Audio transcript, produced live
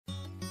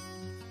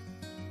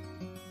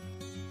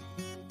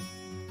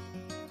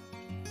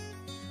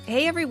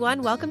Hey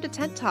everyone, welcome to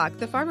Tent Talk,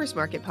 the Farmers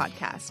Market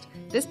podcast.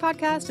 This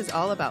podcast is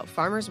all about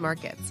farmers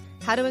markets,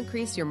 how to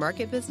increase your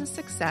market business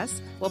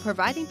success while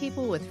providing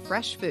people with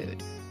fresh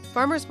food.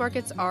 Farmers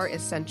markets are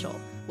essential.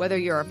 Whether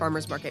you're a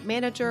farmers market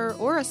manager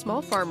or a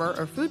small farmer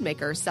or food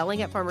maker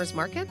selling at farmers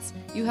markets,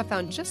 you have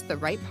found just the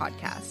right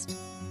podcast.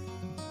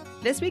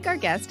 This week our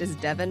guest is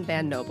Devon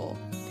VanNoble,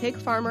 pig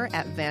farmer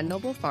at Van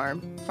Noble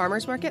Farm,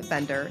 farmers market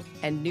vendor,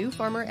 and new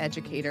farmer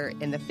educator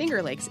in the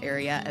Finger Lakes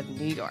area of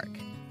New York.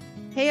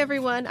 Hey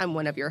everyone, I'm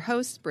one of your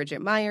hosts,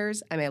 Bridget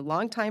Myers. I'm a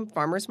longtime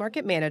farmers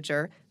market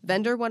manager,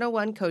 Vendor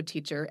 101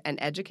 co-teacher,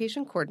 and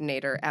education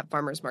coordinator at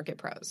Farmers Market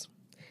Pros.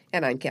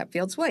 And I'm Kat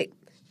Fields-White,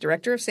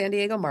 director of San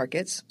Diego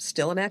Markets,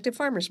 still an active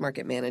farmers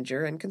market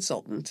manager and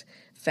consultant,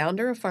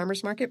 founder of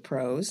Farmers Market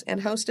Pros,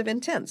 and host of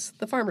Intense,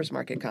 the farmers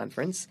market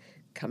conference,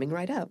 coming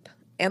right up,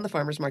 and the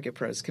Farmers Market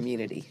Pros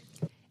community.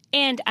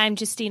 And I'm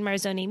Justine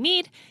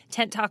Marzoni-Mead,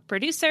 Tent Talk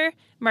producer,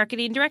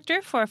 marketing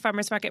director for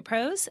Farmers Market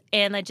Pros,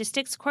 and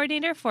logistics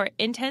coordinator for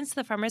Intense,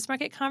 the Farmers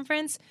Market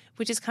Conference,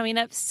 which is coming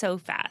up so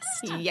fast.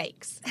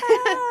 Yikes.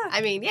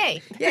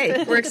 Yay.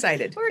 Yay, we're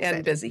excited. We're excited.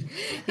 And busy.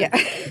 Yeah.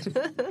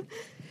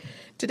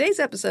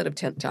 Today's episode of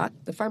Tent Talk,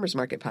 the Farmers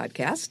Market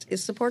podcast,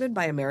 is supported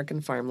by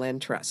American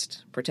Farmland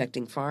Trust,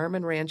 protecting farm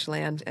and ranch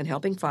land and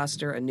helping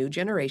foster a new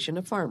generation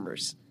of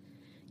farmers.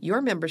 Your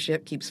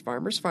membership keeps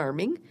farmers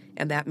farming,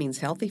 and that means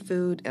healthy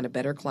food and a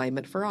better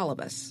climate for all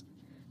of us.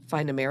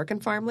 Find American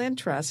Farmland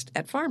Trust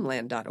at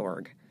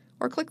farmland.org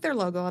or click their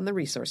logo on the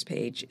resource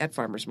page at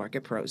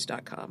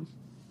farmersmarketpros.com.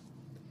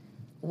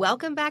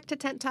 Welcome back to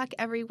Tent Talk,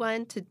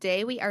 everyone.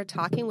 Today we are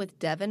talking with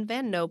Devon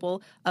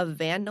VanNoble of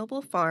Van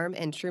Noble Farm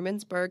in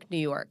Trumansburg, New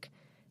York.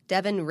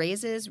 Devon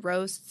raises,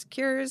 roasts,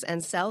 cures,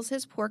 and sells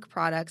his pork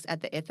products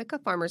at the Ithaca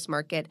Farmers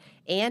Market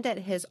and at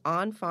his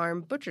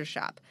on-farm butcher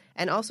shop,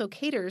 and also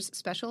caters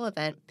special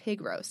event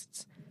pig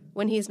roasts.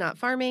 When he's not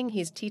farming,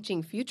 he's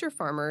teaching future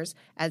farmers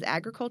as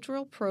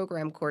agricultural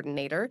program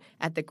coordinator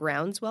at the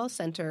Groundswell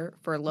Center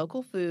for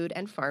Local Food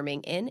and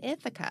Farming in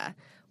Ithaca.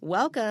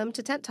 Welcome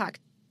to Tent Talk,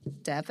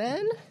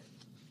 Devon.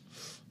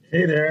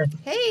 Hey there.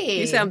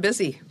 Hey. You sound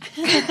busy.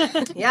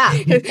 Yeah.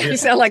 You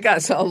sound like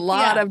us. A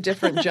lot of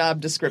different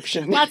job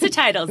description. Lots of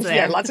titles there.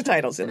 Yeah, lots of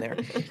titles in there,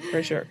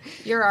 for sure.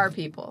 You're our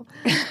people.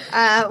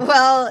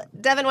 Well,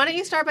 Devon, why don't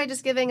you start by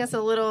just giving us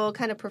a little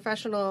kind of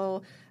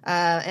professional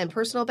and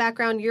personal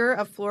background. You're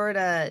a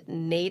Florida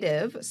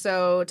native,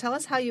 so tell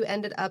us how you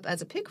ended up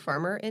as a pig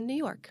farmer in New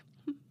York.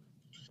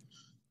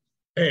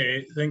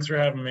 Hey, thanks for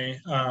having me.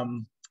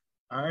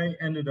 I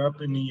ended up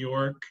in New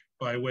York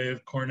by way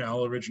of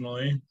Cornell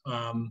originally.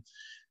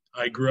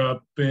 I grew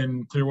up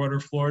in Clearwater,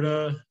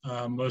 Florida,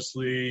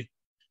 mostly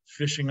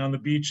fishing on the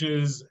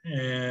beaches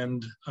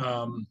and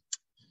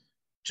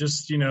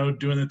just, doing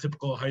the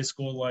typical high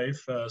school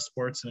life,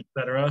 sports, et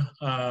cetera,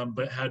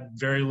 but had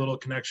very little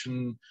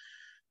connection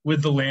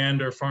with the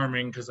land or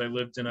farming because I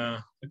lived in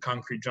a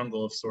concrete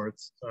jungle of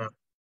sorts.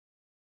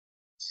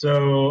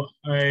 So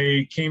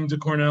I came to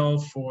Cornell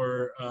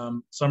for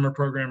summer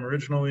program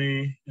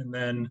originally, and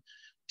then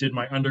did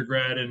my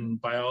undergrad in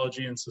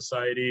biology and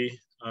society,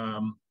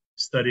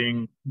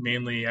 studying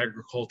mainly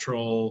agriculture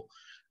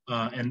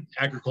and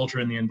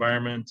the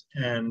environment.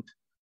 And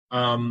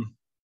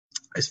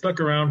I stuck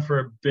around for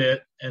a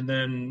bit and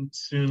then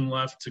soon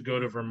left to go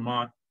to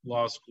Vermont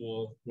Law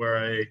School, where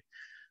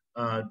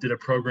I did a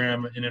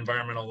program in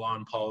environmental law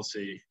and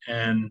policy.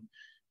 And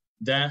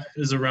that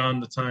is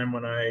around the time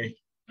when I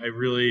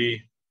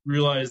really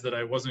realized that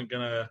I wasn't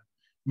going to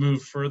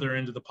move further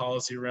into the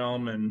policy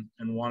realm and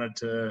wanted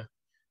to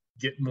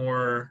get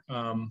more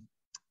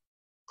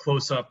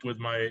close up with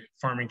my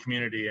farming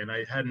community. And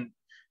I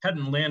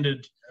hadn't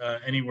landed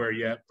anywhere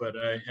yet, but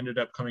I ended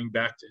up coming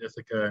back to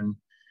Ithaca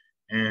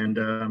and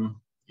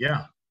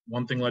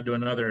one thing led to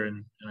another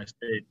and I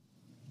stayed.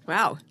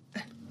 Wow.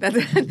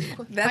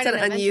 That's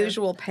an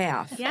unusual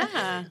path.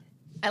 Yeah.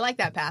 I like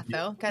that path,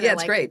 though.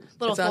 It's great.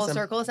 Little it's full awesome.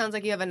 circle. It sounds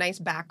like you have a nice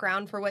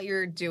background for what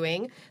you're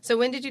doing. So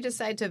when did you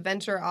decide to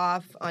venture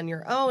off on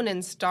your own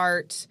and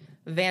start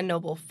Van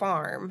Noble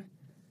Farm?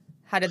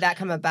 How did that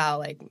come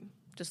about?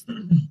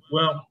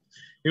 Well,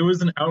 it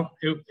was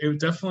it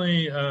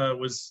definitely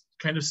was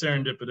kind of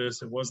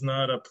serendipitous. It was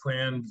not a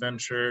planned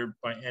venture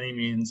by any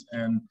means.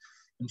 And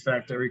in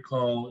fact, I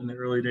recall in the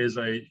early days,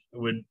 I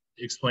would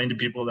explain to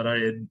people that I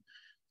had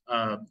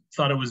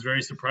thought it was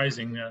very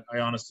surprising that I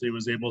honestly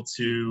was able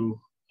to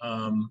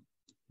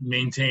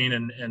maintain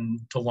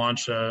and to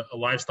launch a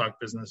livestock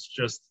business.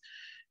 Just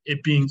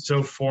it being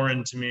so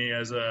foreign to me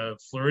as a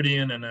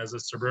Floridian and as a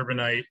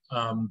suburbanite,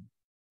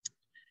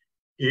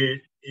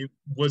 it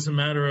was a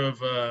matter of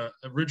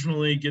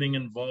originally getting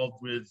involved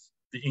with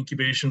the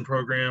incubation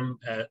program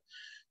at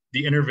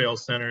the Intervale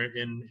Center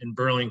in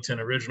Burlington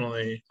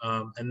originally,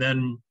 and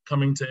then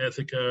coming to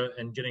Ithaca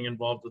and getting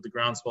involved with the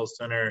Groundswell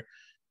Center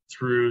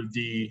through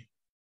the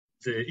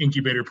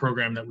incubator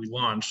program that we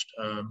launched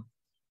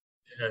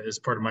as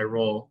part of my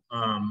role.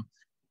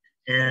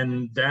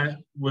 And that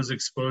was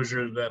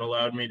exposure that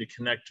allowed me to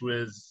connect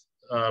with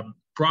a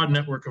broad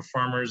network of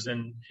farmers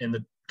in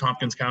the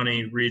Tompkins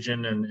County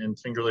region and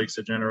Finger Lakes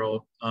in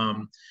general.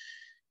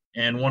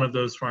 And one of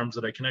those farms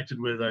that I connected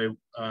with, I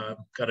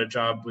got a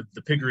job with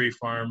the Piggery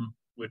Farm,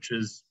 which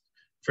is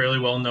fairly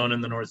well known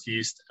in the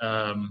Northeast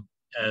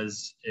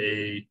as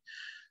a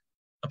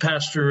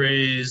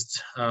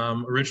pasture-raised,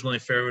 originally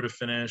farrow to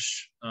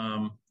finish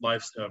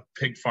livestock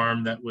pig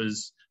farm that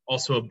was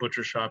also a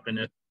butcher shop in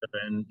it,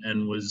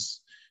 and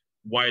was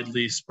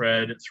widely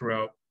spread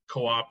throughout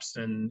co-ops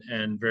and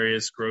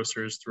various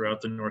grocers throughout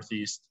the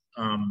Northeast.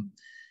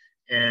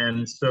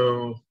 And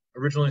so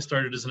originally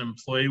started as an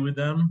employee with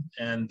them,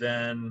 and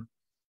then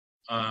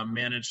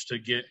managed to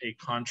get a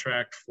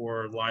contract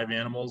for live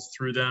animals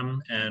through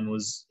them, and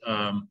was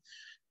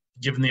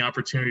given the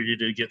opportunity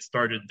to get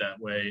started that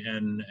way.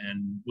 And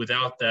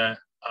without that,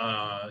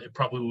 it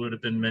probably would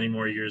have been many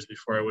more years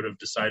before I would have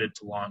decided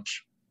to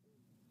launch.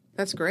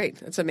 That's great.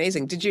 That's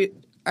amazing. Did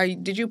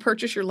you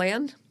purchase your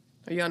land?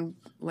 Are you on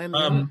land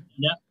now?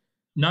 Yeah,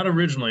 not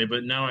originally,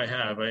 but now I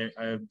have.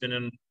 I've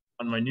been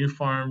on my new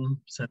farm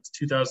since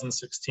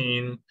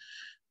 2016,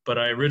 but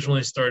I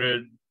originally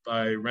started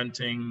by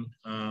renting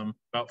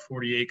about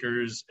 40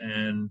 acres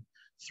and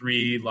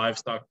 3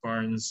 livestock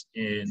barns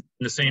in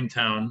the same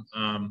town,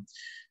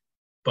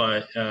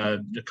 but a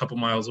couple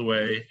miles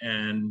away,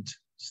 and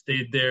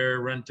stayed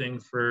there renting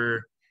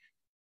for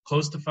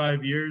close to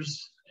 5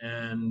 years,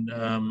 and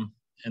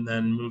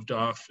then moved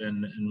off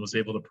and was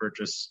able to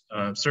purchase,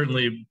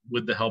 certainly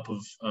with the help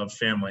of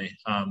family.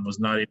 Was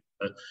not able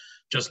to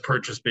just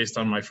purchase based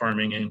on my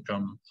farming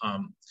income.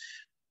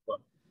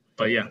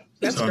 But yeah,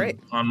 that's so great.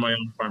 I'm on my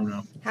own farm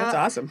now. That's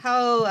awesome.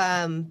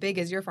 How big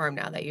is your farm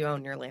now that you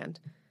own your land?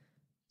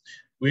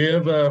 We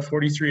have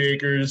 43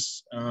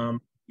 acres,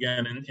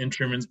 again, in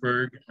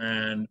Trumansburg,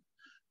 and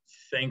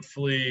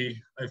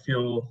thankfully I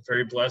feel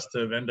very blessed to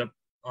have ended up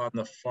on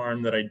the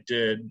farm that I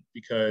did,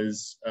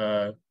 because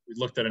we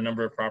looked at a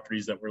number of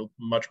properties that were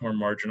much more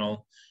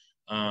marginal,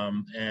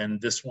 and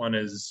this one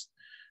is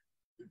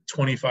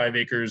 25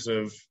 acres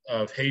of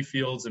hay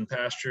fields and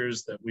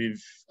pastures that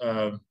we've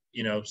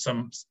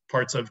some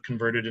parts have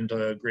converted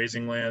into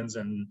grazing lands,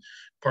 and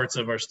parts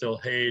of are still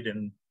hayed,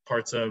 and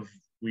parts of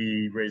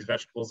we raise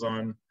vegetables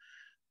on.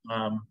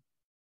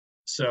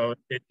 So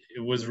it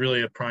was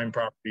really a prime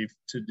property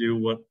to do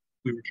what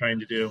we were trying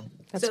to do.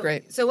 That's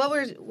great. So what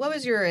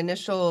was your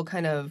initial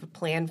kind of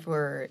plan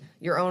for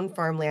your own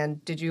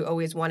farmland? Did you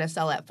always want to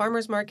sell at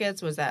farmers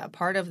markets? Was that a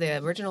part of the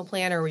original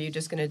plan, or were you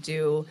just going to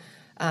do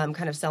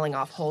kind of selling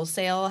off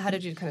wholesale? How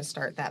did you kind of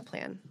start that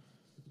plan?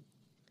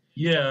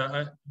 Yeah,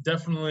 I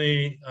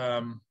definitely.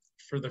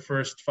 For the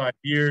first 5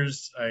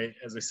 years,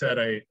 as I said,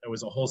 I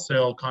was a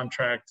wholesale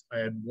contract. I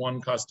had one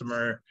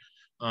customer,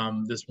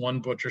 this one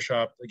butcher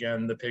shop,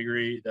 again, the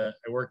Piggery that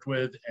I worked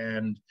with,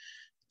 and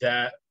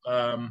that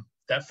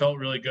felt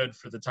really good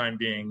for the time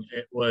being.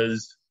 It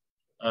was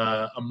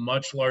a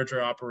much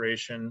larger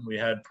operation. We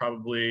had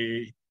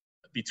probably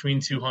between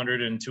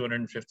 200 and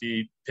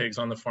 250 pigs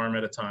on the farm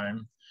at a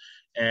time,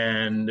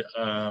 and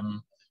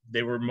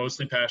they were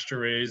mostly pasture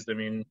raised. I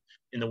mean,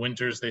 in the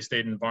winters they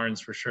stayed in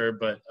barns for sure,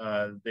 but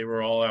they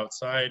were all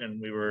outside,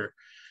 and we were,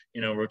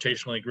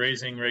 rotationally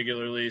grazing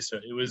regularly. So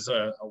it was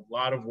a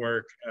lot of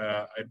work.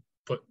 I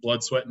put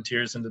blood, sweat, and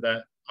tears into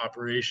that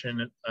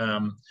operation,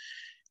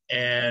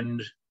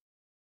 and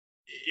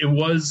it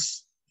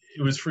was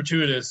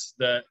fortuitous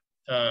that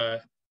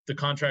the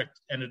contract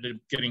ended up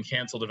getting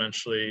canceled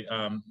eventually,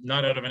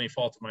 not out of any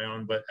fault of my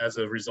own, but as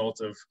a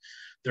result of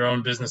their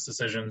own business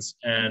decisions.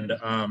 And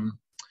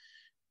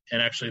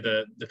actually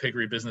the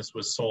piggery business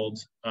was sold,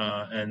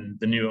 and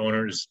the new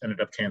owners ended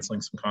up canceling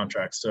some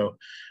contracts. So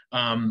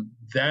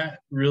that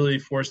really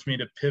forced me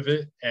to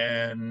pivot,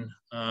 and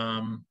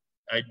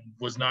I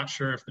was not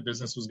sure if the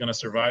business was going to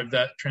survive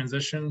that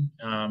transition.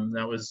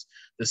 That was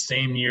the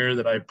same year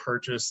that I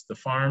purchased the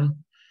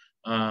farm,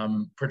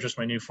 purchased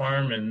my new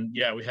farm. And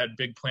yeah, we had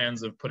big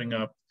plans of putting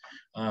up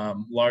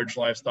large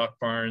livestock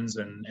barns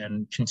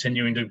and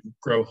continuing to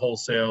grow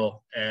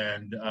wholesale.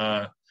 And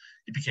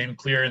it became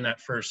clear in that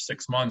first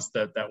 6 months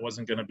that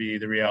wasn't going to be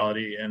the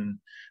reality, and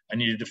I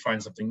needed to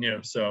find something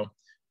new. So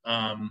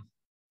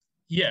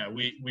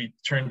we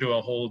turned to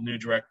a whole new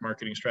direct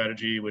marketing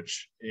strategy,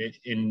 which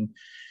in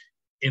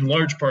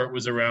large part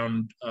was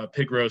around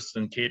pig roasts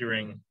and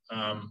catering,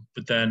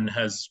 but then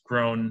has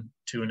grown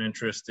to an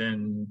interest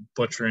in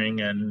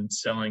butchering and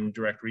selling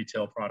direct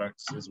retail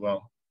products as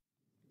well.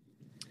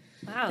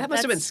 Wow, that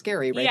must have been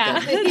scary, right? Yeah,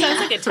 there. It sounds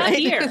like a tough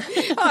year.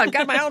 Oh, I've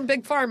got my own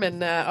big farm,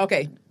 and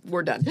okay,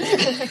 we're done.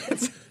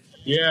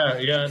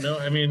 Yeah, no,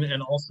 I mean,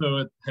 and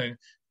also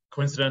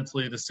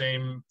coincidentally, the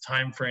same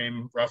time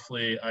frame,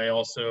 roughly, I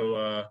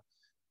also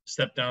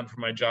stepped down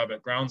from my job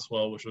at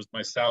Groundswell, which was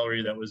my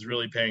salary that was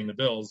really paying the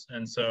bills.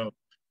 And so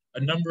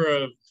a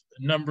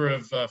number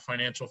of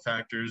financial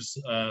factors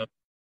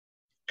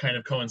kind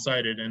of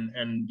coincided.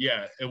 And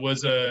yeah, it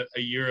was a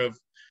year of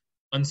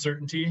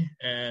uncertainty.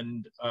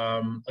 And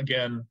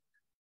again,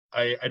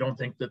 I don't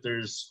think that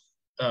there's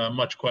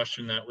much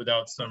question that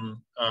without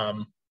some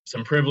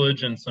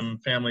privilege and some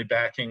family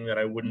backing that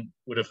I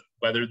would have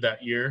weathered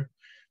that year.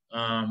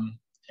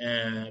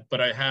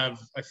 But I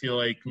feel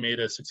like made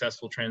a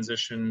successful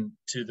transition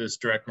to this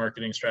direct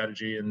marketing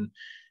strategy,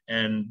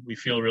 and we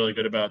feel really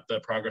good about the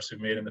progress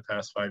we've made in the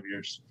past 5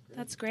 years.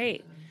 That's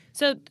great.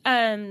 So,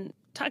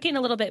 talking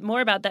a little bit more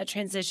about that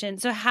transition.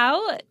 So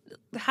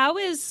how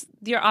is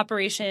your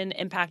operation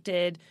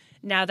impacted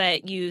now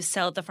that you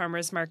sell at the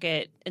farmers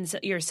market and so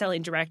you're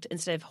selling direct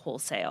instead of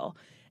wholesale?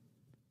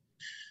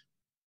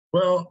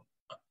 Well,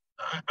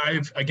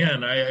 I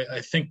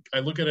think I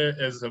look at it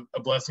as a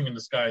blessing in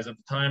disguise. At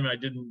the time,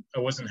 I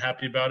wasn't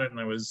happy about it, and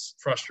I was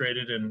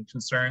frustrated and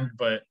concerned.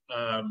 But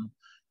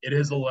it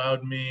has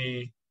allowed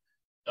me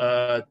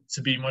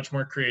to be much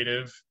more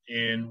creative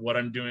in what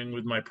I'm doing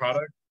with my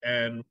product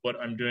and what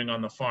I'm doing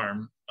on the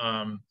farm.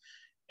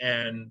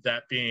 And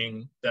that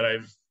being that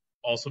I've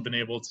also been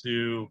able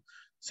to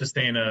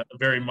sustain a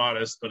very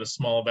modest but a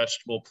small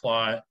vegetable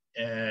plot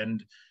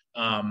and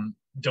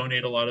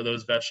donate a lot of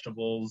those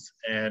vegetables,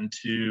 and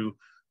to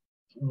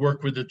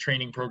work with the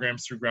training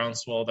programs through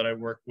Groundswell that I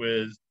work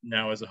with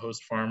now as a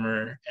host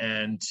farmer,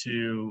 and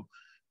to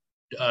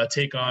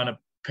take on a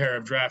pair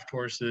of draft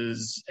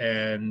horses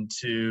and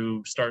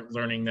to start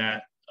learning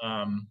that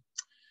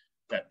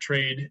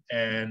trade.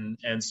 And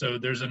so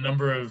there's a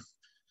number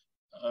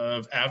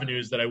of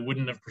avenues that I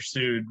wouldn't have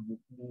pursued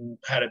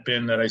had it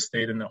been that I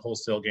stayed in the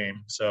wholesale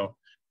game. So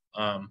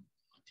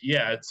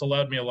it's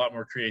allowed me a lot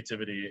more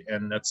creativity,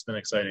 and that's been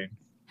exciting.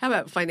 How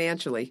about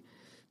financially?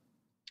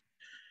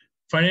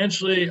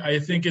 Financially, I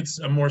think it's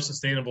a more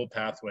sustainable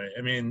pathway.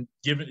 I mean,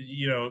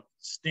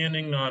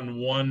 standing on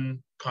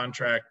one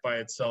contract by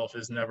itself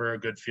is never a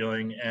good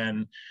feeling.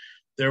 And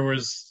there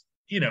was,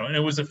 and it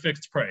was a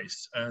fixed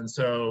price. And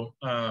so,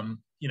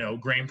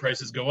 grain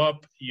prices go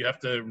up, you have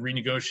to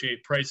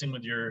renegotiate pricing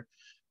with your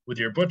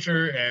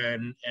butcher,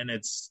 and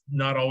it's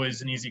not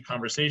always an easy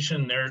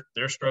conversation.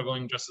 They're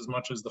struggling just as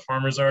much as the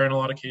farmers are in a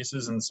lot of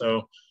cases. And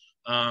so,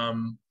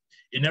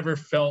 it never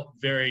felt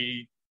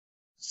very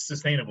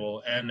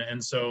sustainable.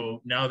 And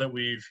so now that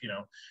we've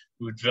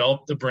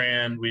developed the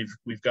brand,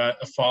 we've got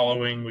a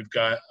following, we've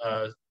got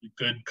a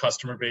good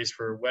customer base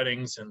for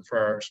weddings and for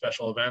our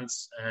special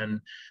events, and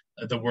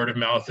the word of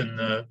mouth in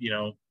the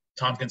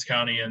Tompkins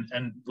County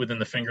and within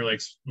the Finger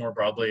Lakes more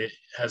broadly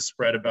has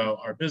spread about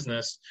our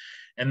business,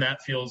 and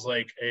that feels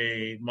like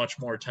a much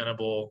more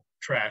tenable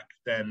track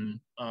than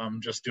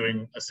just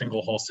doing a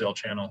single wholesale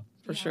channel.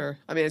 For sure.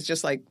 I mean, it's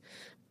just like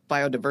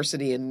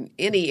biodiversity in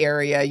any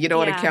area. You don't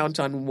want to count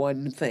on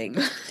one thing.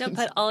 Don't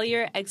put all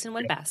your eggs in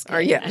one basket. Or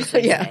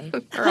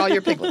all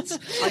your piglets.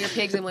 All your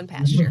pigs in one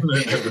pasture.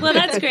 Well,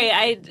 that's great.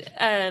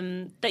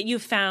 That you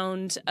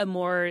found a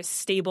more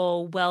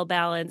stable,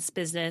 well-balanced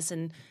business,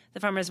 and the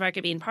farmers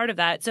market being part of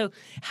that. So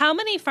how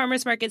many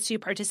farmers markets do you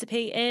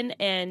participate in,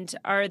 and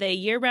are they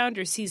year-round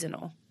or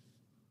seasonal?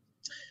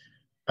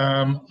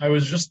 I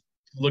was just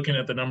looking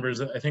at the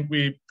numbers. I think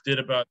we did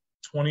about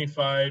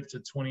 25 to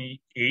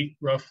 28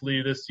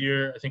 roughly this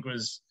year. I think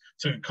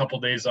took a couple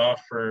days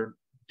off for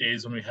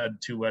days when we had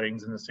two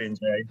weddings in the same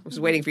day. I was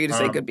waiting for you to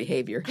say good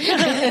behavior.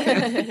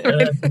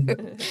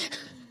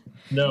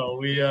 No,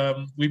 we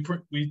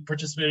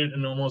participated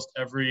in almost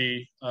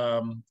every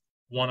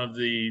one of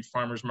the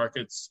farmers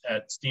markets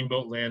at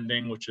Steamboat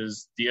Landing, which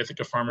is the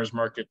Ithaca Farmers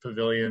Market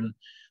Pavilion,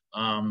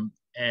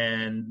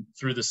 and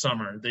through the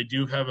summer. They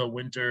do have a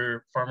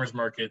winter farmers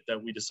market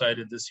that we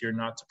decided this year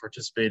not to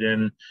participate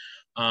in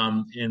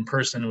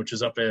person, which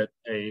is up at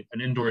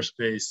an indoor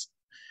space.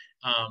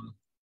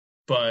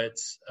 But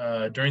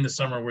during the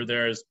summer, we're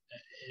there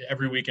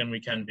every weekend we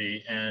can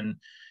be. And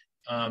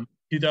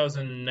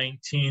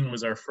 2019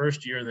 was our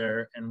first year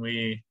there, and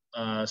we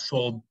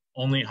sold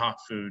only hot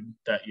food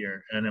that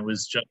year. And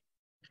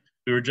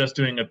we were just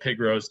doing a pig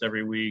roast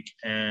every week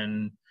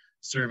and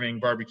serving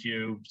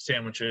barbecue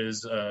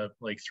sandwiches,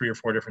 like 3 or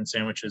 4 different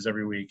sandwiches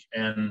every week.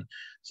 And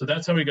so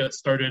that's how we got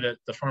started at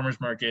the farmers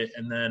market.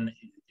 And then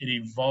it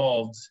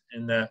evolved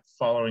in that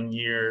following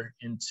year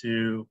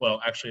into,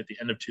 actually at the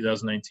end of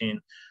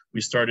 2019,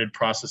 we started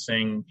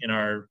processing in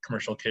our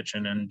commercial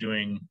kitchen and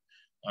doing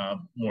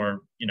more,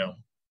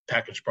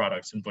 packaged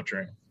products and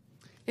butchering.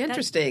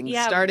 Interesting.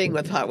 Starting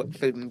with hot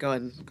food and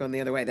going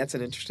the other way. That's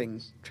an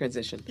interesting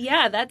transition.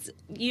 Yeah, that's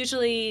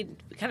usually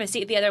kind of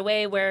see it the other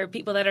way, where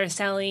people that are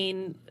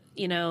selling,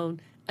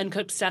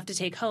 uncooked stuff to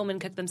take home and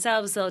cook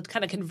themselves, they'll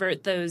kind of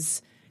convert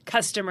those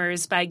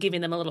customers by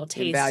giving them a little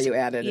taste. And value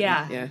added.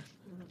 Yeah.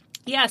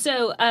 Yeah.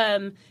 So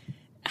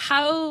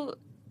how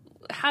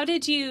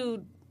did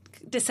you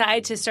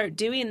decide to start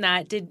doing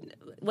that?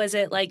 Was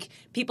it like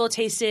people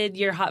tasted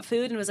your hot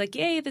food and was like,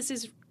 yay, this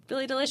is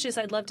really delicious,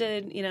 I'd love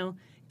to,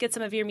 get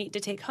some of your meat to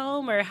take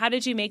home? Or how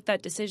did you make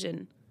that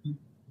decision?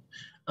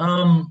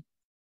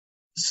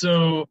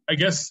 So I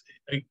guess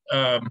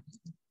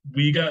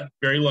we got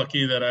very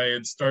lucky that I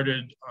had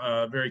started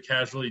very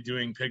casually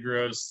doing pig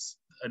roasts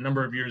a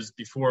number of years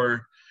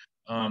before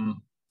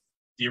the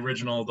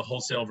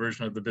wholesale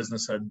version of the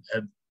business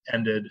had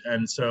ended.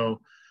 And so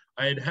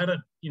I had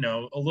a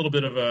little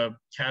bit of a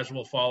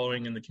casual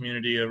following in the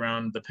community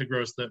around the pig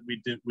roast that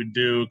we'd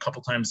do a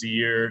couple times a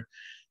year.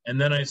 And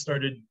then I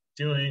started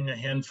doing a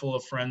handful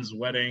of friends'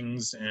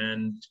 weddings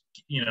and,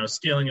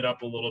 scaling it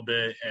up a little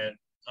bit.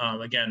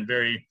 And again,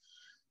 very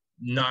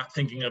not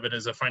thinking of it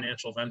as a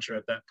financial venture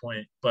at that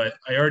point, but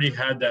I already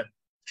had that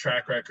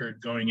track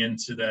record going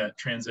into that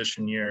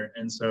transition year.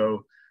 And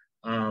so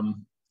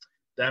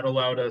that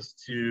allowed us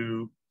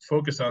to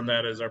focus on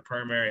that as our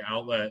primary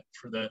outlet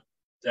for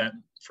that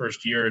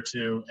first year or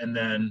two. And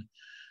then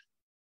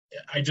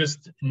I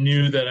just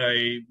knew that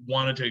I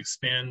wanted to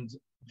expand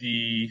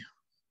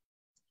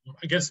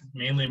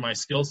mainly my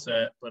skill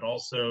set, but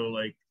also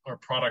like our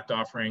product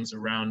offerings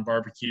around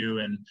barbecue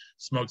and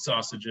smoked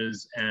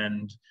sausages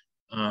and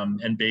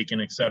bacon,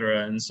 et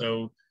cetera. And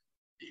so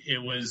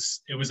it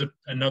was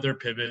another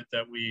pivot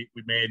that we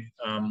made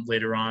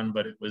later on,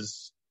 but it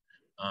was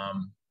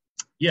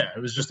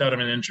it was just out of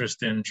an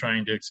interest in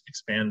trying to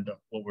expand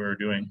what we were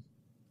doing.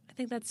 I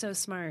think that's so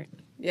smart.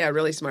 Yeah,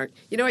 really smart.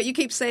 You know what? You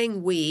keep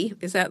saying we.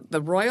 Is that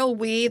the royal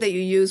we that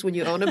you use when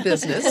you own a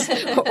business?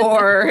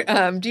 Or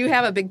do you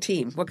have a big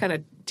team? What kind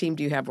of team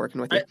do you have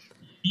working with you?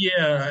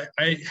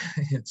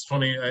 It's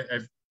funny.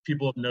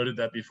 People have noted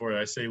that before.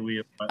 I say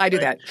we. I do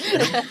that.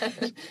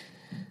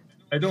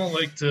 I don't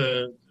like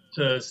to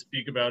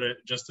speak about it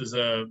just as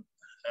a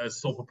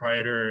sole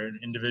proprietor and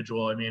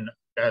individual. I mean,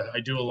 I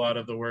do a lot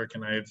of the work,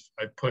 and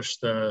I've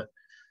pushed the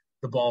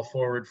ball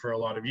forward for a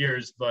lot of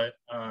years, but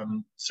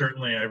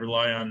certainly I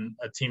rely on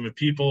a team of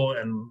people,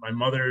 and my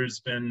mother's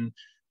been,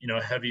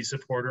 a heavy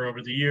supporter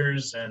over the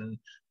years, and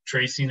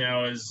Tracy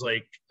now is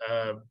like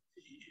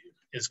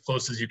as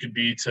close as you could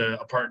be to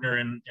a partner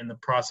in the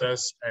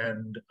process.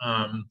 And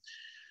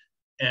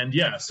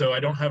so I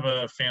don't have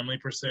a family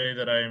per se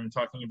that I'm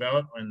talking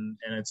about, and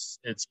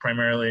it's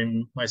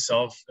primarily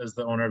myself as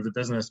the owner of the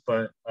business.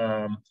 But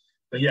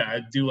yeah,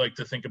 I do like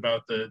to think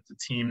about the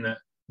team that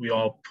we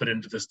all put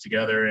into this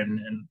together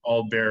and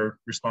all bear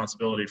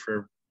responsibility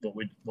for what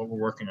we're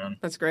working on.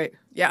 That's great.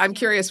 Yeah, I'm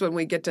curious when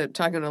we get to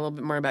talking a little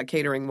bit more about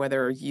catering,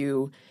 whether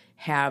you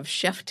have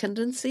chef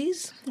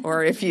tendencies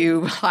or if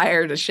you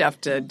hired a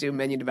chef to do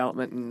menu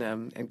development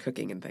and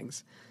cooking and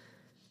things.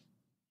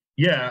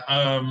 Yeah,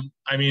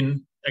 I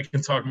mean, I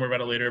can talk more about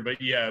it later, but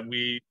yeah,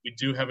 we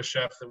do have a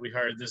chef that we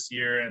hired this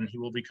year, and he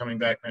will be coming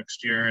back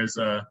next year as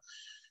a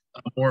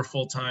more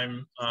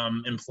full-time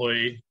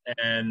employee.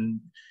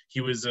 And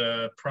he was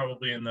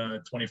probably in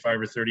the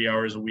 25 or 30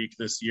 hours a week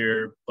this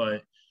year,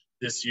 but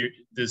this year,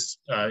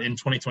 in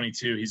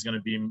 2022, he's going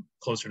to be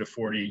closer to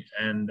 40.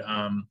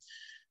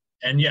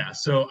 And yeah,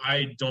 so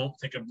I don't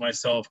think of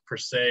myself per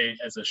se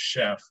as a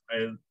chef.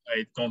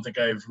 I don't think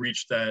I've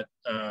reached that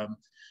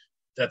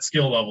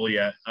skill level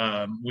yet.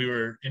 We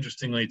were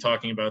interestingly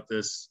talking about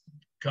this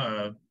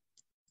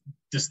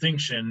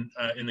distinction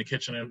in the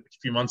kitchen a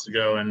few months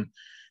ago,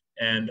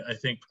 and I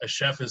think a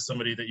chef is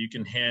somebody that you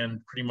can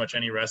hand pretty much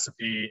any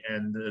recipe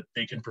and that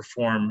they can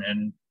perform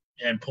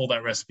and pull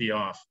that recipe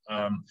off.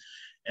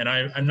 And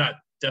I'm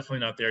definitely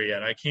not there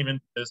yet. I came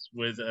into this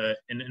with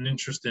an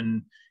interest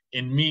in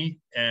meat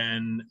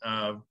and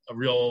a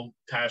real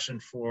passion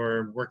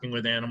for working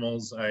with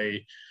animals.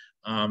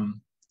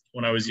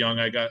 When I was young,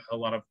 I got a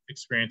lot of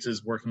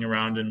experiences working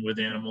around and with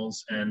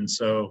animals. And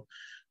so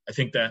I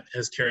think that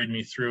has carried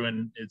me through,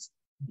 and it's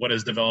what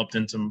has developed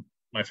into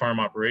my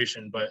farm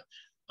operation. But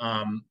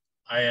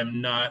I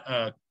am not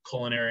a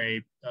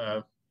culinary,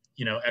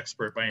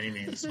 expert by any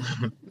means.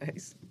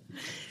 Nice.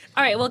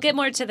 All right, we'll get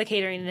more to the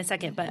catering in a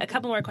second, but a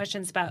couple more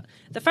questions about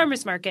the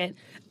farmers market.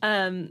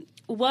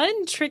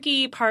 One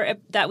tricky part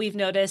that we've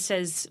noticed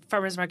as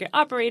farmers market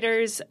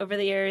operators over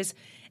the years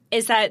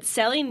is that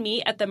selling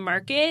meat at the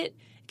market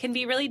can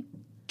be really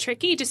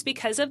tricky just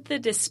because of the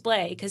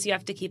display, because you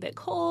have to keep it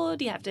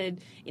cold, you have to,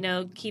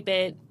 keep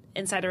it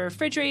inside a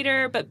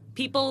refrigerator, but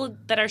people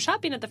that are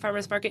shopping at the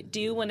farmers market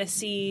do want to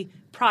see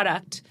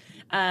product.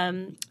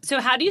 So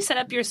how do you set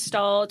up your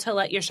stall to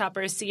let your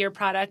shoppers see your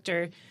product?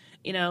 Or,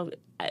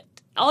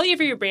 all of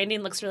your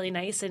branding looks really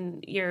nice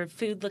and your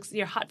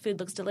hot food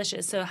looks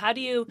delicious. So how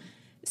do you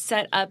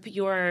set up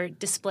your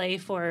display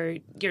for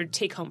your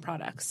take-home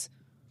products?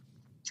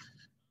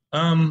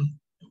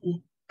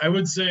 I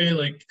would say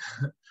like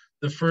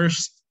the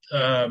first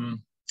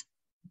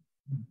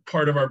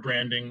part of our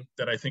branding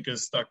that I think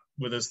has stuck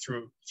with us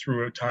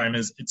through time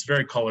is it's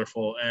very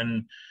colorful,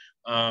 and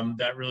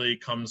that really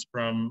comes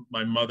from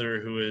my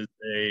mother, who is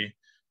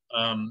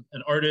an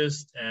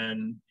artist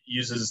and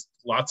uses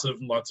lots of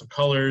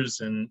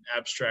colors and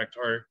abstract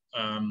art,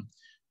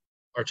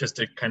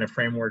 artistic kind of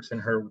frameworks in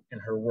her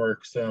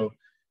work. So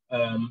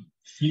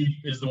she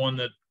is the one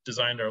that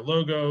designed our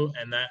logo,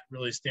 and that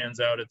really stands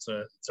out. It's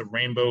a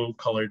rainbow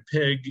colored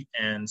pig,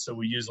 and so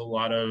we use a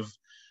lot of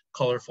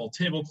colorful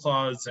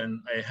tablecloths, and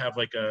I have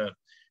like a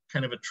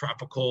kind of a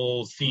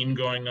tropical theme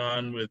going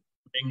on with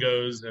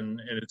flamingos, and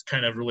it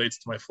kind of relates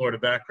to my Florida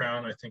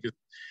background. I think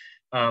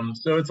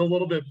so it's a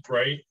little bit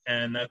bright,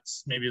 and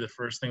that's maybe the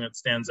first thing that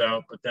stands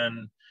out. But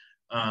then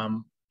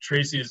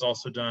Tracy has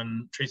also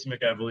done, Tracy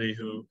McEvely,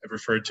 who I've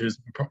referred to as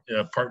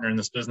a partner in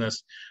this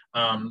business.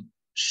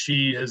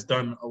 She has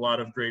done a lot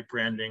of great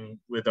branding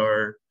with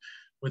our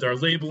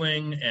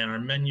labeling and our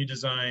menu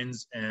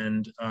designs,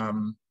 and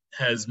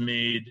has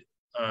made,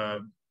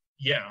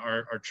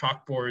 our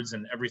chalkboards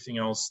and everything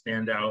else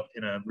stand out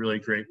in a really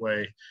great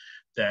way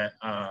that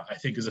I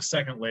think is a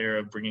second layer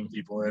of bringing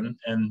people in.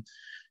 And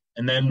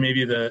then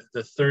maybe the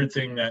third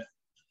thing that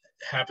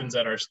happens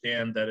at our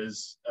stand that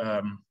is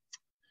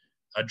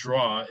a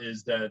draw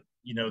is that,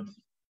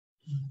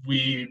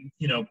 we,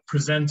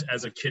 present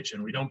as a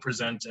kitchen. We don't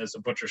present as a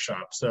butcher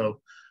shop. So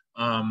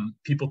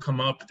people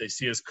come up, they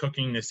see us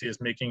cooking, they see us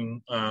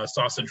making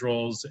sausage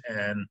rolls,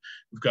 and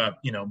we've got,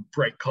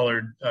 bright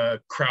colored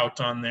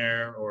kraut on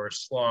there, or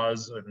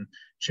slaws and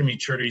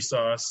chimichurri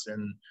sauce.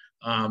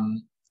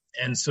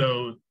 And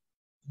so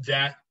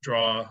that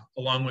draw,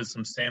 along with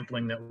some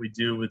sampling that we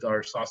do with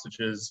our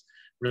sausages,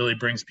 really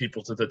brings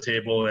people to the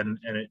table. And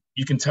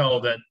you can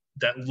tell that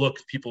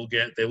look people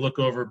get. They look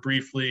over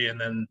briefly, and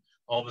then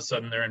all of a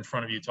sudden they're in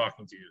front of you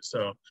talking to you.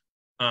 So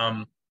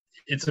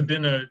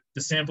the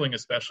sampling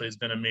especially has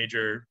been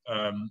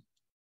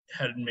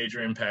had a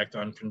major impact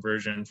on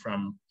conversion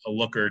from a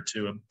looker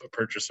to a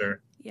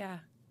purchaser. Yeah,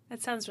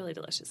 that sounds really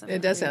delicious.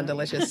 It does sound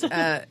delicious.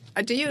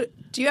 Do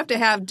you have to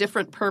have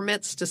different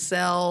permits to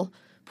sell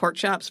pork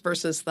chops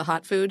versus the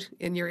hot food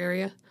in your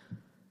area?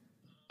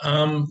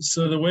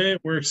 So the way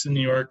it works in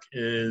New York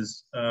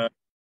is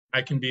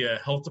I can be a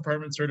health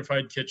department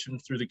certified kitchen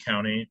through the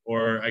county,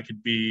 or I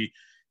could be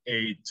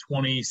a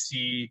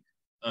 20C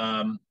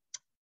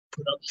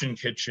production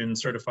kitchen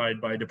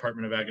certified by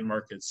Department of Ag and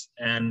Markets.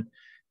 And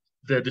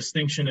the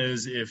distinction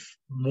is, if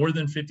more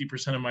than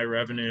 50% of my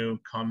revenue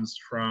comes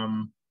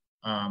from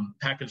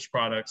packaged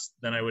products,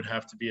 then I would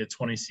have to be a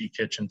 20C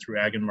kitchen through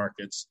Ag and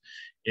Markets.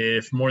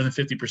 If more than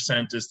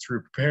 50% is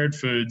through prepared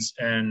foods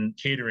and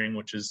catering,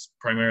 which is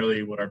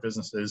primarily what our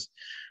business is,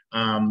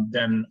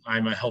 then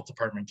I'm a health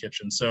department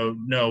kitchen. So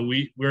no,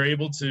 we're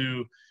able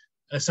to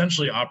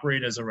essentially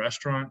operate as a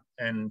restaurant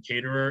and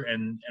caterer,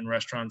 and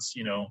restaurants,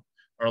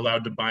 are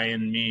allowed to buy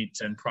in meat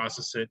and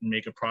process it and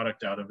make a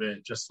product out of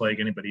it just like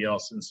anybody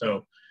else. And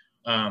so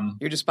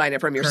you're just buying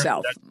it from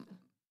yourself.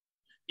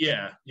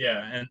 Yeah.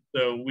 And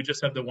so we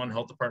just have the one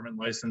health department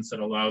license that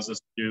allows us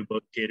to do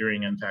both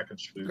catering and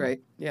packaged food.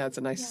 Great. Yeah,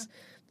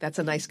 that's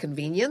a nice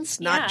convenience.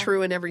 Not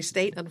true in every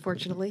state,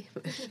 unfortunately.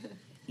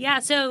 Yeah.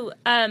 So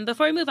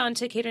before we move on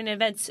to catering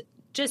events,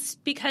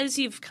 just because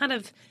you've kind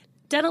of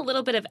done a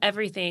little bit of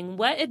everything,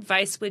 what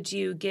advice would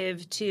you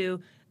give to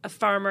a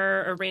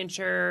farmer or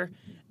rancher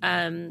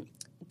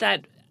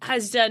that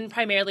has done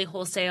primarily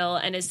wholesale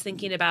and is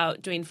thinking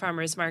about doing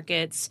farmers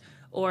markets,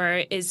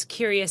 or is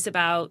curious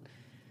about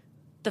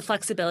the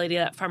flexibility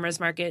that farmers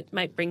market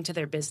might bring to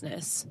their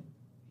business?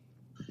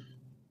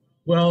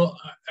 Well,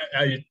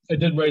 I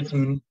did write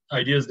some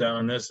ideas down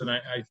on this, and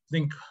I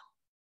think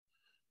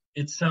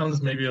it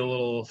sounds maybe a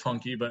little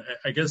funky, but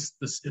I guess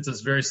it's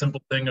this very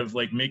simple thing of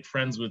like, make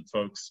friends with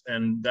folks.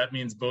 And that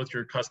means both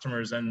your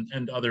customers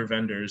and other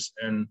vendors.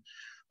 And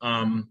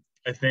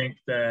I think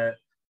that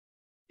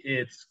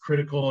it's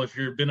critical if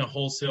you've been a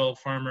wholesale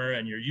farmer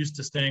and you're used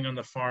to staying on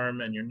the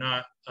farm and you're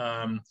not,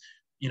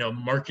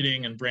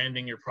 marketing and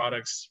branding your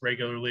products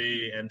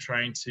regularly and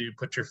trying to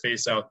put your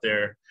face out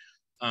there.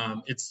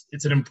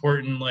 It's an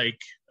important,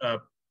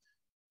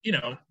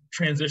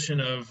 transition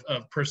of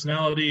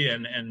personality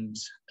and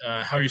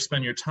how you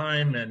spend your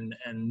time, and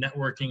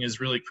networking is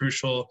really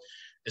crucial,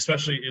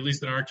 especially at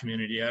least in our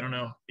community. I don't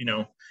know,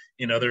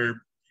 in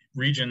other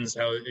regions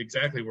how it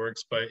exactly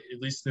works, but at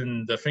least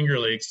in the Finger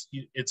Lakes,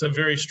 it's a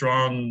very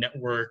strong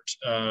networked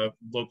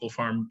local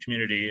farm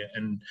community.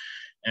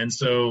 And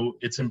so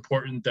it's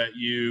important that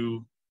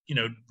you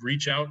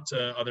reach out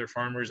to other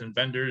farmers and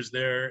vendors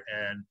there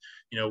and,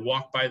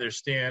 walk by their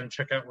stand,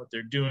 check out what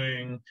they're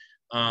doing,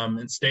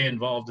 and stay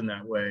involved in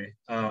that way.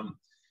 And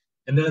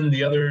then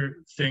the other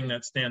thing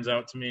that stands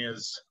out to me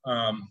is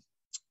a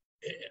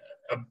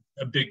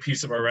big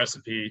piece of our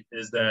recipe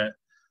is that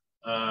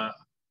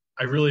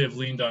I really have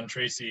leaned on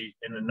Tracy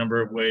in a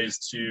number of ways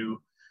to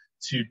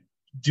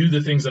do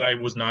the things that I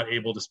was not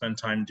able to spend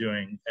time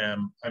doing.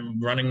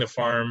 I'm running the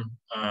farm.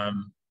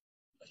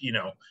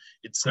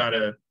 It's not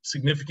a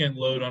significant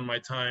load on my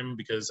time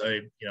because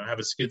I, have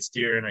a skid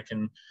steer and I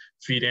can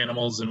feed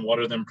animals and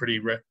water them pretty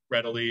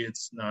readily.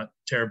 It's not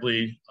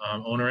terribly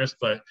onerous,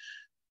 but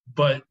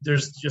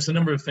there's just a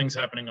number of things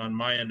happening on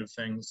my end of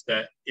things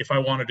that if I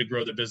wanted to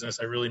grow the business,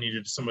 I really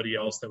needed somebody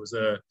else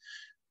that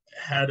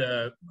had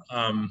a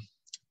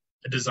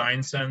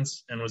design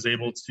sense and was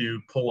able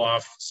to pull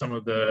off some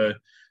of the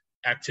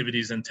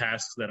activities and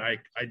tasks that I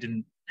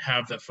didn't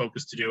have that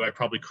focus to do. I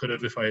probably could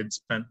have if I had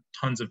spent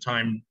tons of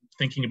time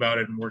thinking about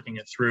it and working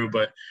it through.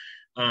 But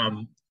at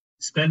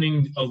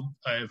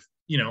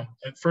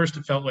first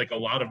it felt like a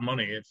lot of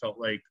money. It felt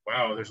like,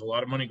 wow, there's a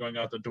lot of money going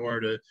out the door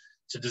to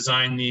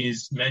design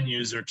these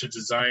menus or to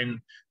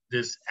design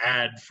this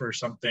ad for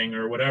something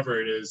or whatever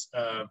it is.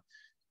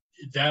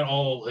 That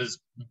all has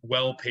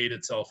well paid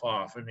itself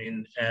off. I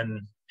mean,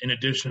 and in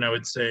addition, I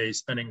would say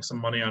spending some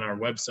money on our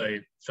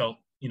website felt,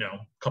 a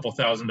couple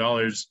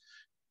 $1,000s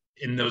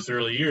in those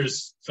early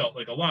years felt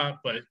like a lot,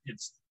 but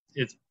it's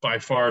it's by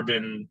far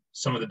been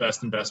some of the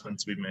best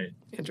investments we've made.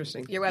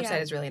 Interesting. Your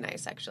website is really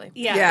nice, actually.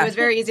 Yeah. It was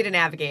very easy to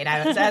navigate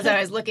as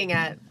I was looking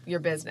at your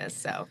business.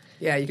 So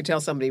Yeah, you could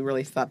tell somebody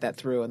really thought that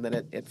through, and then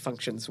it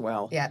functions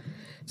well. yeah.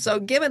 So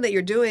given that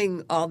you're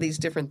doing all these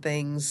different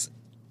things,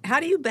 how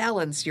do you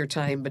balance your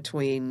time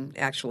between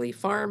actually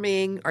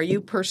farming? Are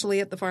you personally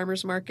at the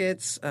farmers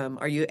markets?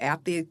 Are you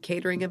at the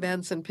catering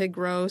events and pig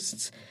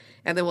roasts?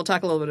 And then we'll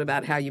talk a little bit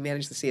about how you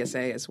manage the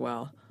CSA as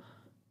well.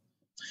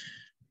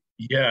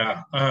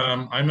 Yeah,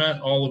 I'm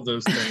at all of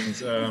those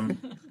things.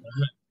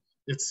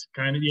 It's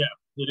kind of,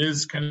 it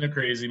is kind of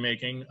crazy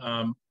making.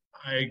 I'm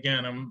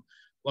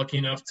lucky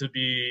enough to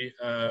be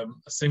a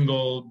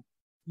single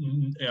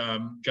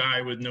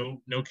guy with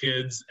no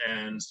kids,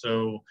 and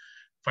so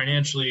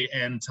financially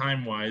and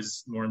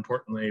time-wise, more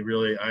importantly,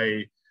 really,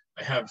 I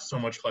have so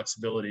much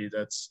flexibility.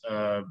 That's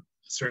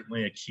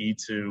certainly a key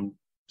to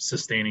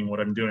sustaining what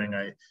I'm doing.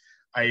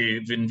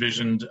 I've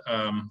envisioned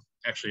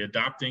actually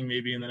adopting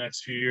maybe in the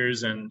next few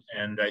years, and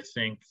I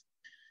think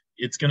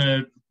it's going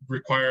to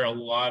require a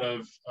lot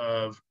of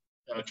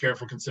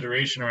careful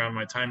consideration around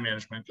my time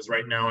management, because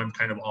right now I'm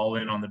kind of all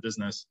in on the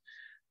business.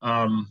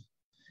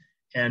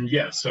 And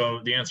yeah, so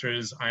the answer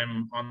is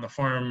I'm on the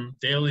farm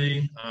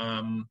daily,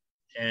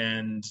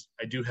 and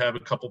I do have a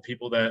couple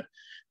people that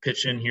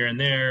pitch in here and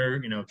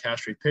there,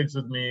 castrate pigs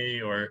with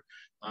me, or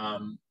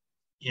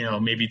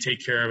maybe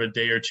take care of a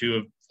day or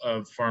two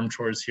of farm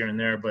chores here and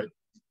there. But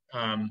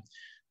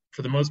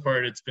for the most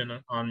part, it's been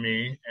on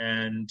me,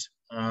 and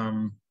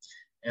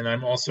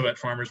I'm also at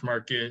farmers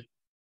market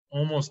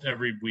almost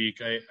every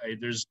week.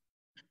 There's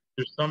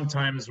some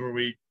times where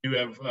we do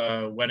have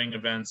wedding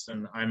events,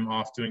 and I'm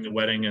off doing the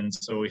wedding, and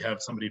so we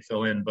have somebody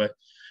fill in. But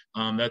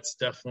that's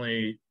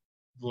definitely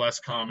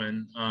less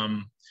common.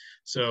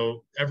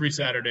 So every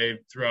Saturday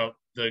throughout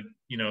the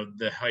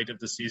height of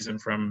the season,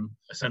 from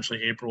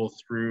essentially April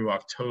through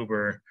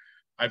October,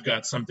 I've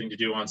got something to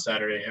do on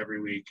Saturday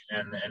every week,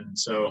 and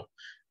so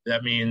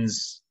that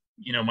means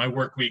my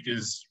work week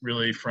is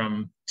really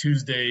from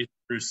Tuesday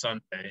through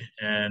Sunday,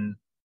 and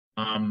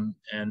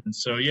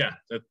so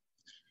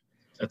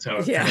that's how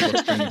it kind of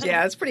looks to me.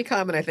 Yeah, it's pretty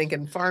common, I think,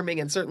 in farming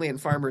and certainly in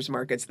farmers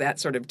markets,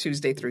 that sort of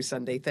Tuesday through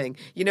Sunday thing.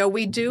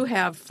 We do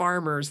have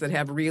farmers that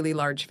have really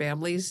large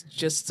families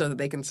just so that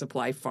they can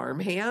supply farm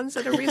hands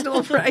at a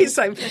reasonable price.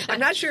 I'm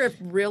not sure if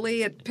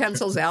really it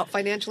pencils out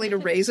financially to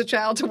raise a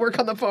child to work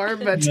on the farm,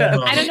 but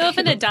I don't know if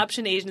an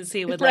adoption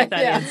agency would like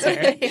that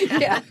answer.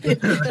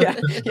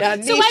 Yeah.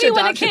 So why do you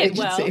want a kid?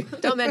 Agency. Well,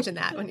 Don't mention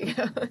that when you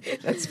go.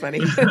 That's funny.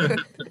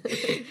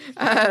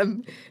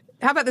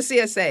 How about the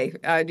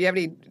CSA? Do you have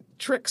any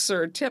tricks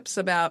or tips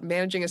about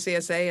managing a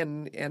CSA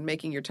and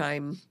making your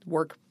time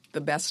work the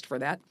best for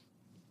that?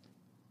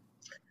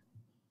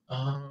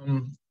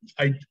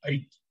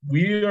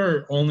 We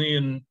are only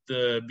in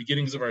the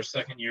beginnings of our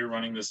second year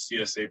running this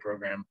CSA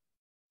program.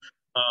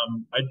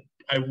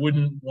 I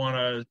wouldn't want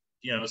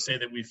to say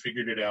that we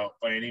figured it out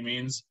by any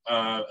means.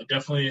 I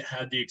definitely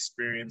had the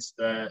experience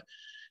that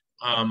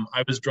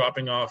I was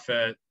dropping off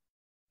at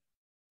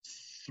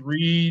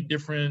 3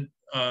 different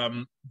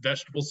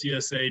vegetable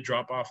CSA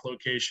drop-off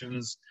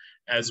locations,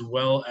 as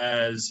well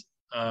as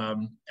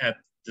at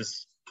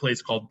this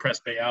place called Press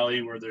Bay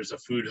Alley, where there's a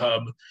food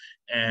hub,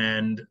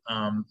 and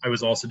I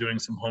was also doing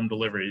some home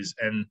deliveries.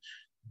 And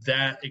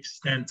that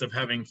extent of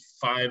having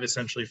 5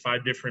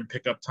 different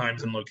pickup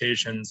times and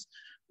locations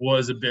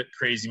was a bit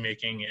crazy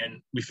making,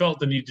 and we felt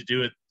the need to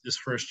do it this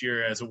first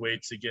year as a way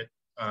to get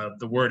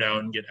the word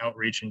out and get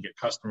outreach and get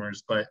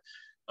customers. But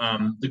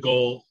the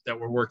goal that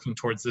we're working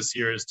towards this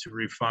year is to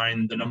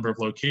refine the number of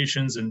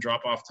locations and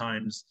drop-off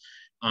times,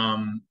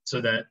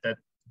 so that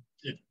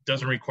it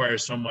doesn't require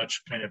so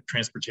much kind of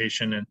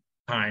transportation and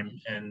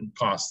time and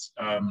costs.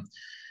 But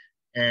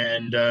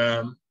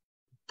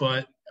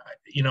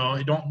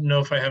I don't know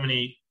if I have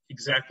any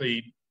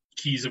exactly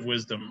keys of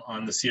wisdom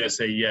on the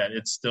CSA yet.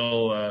 It's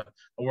still a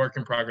work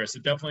in progress.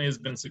 It definitely has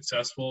been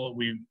successful.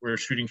 We're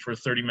shooting for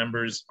 30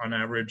 members on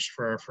average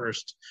for our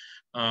first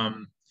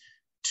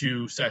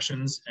 2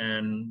 sessions,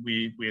 and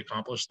we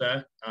accomplished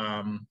that.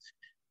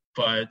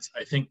 But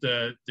I think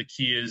the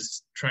key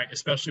is trying,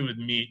 especially with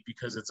meat,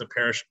 because it's a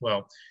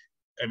perishable.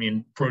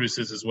 Produce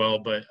is as well,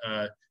 but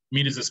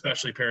meat is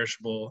especially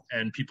perishable,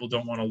 and people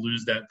don't want to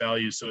lose that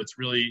value. So it's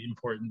really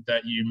important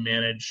that you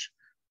manage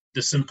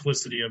the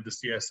simplicity of the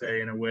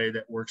CSA in a way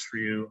that works for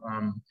you,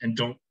 and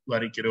don't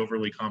let it get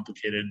overly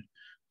complicated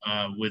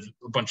with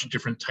a bunch of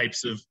different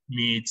types of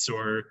meats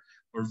or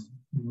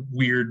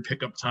weird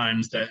pickup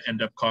times that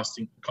end up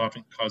causing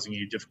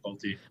you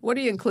difficulty. What are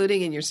you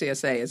including in your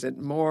CSA? Is it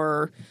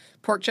more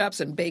pork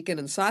chops and bacon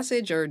and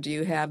sausage, or do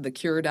you have the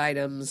cured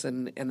items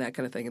and that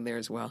kind of thing in there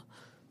as well?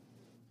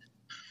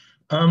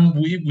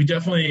 We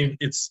definitely,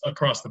 it's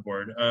across the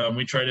board.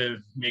 We try to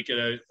make it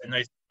a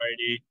nice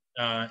variety,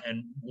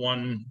 and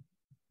one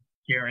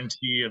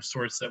guarantee of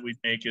sorts that we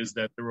make is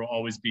that there will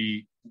always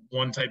be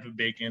one type of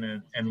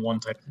bacon and one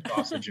type of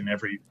sausage in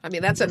every.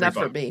 That's enough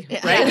for me,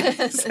 right?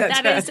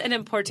 That is an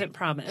important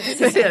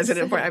promise. It is an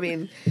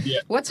important.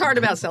 What's hard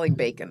about selling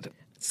bacon?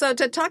 So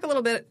to talk a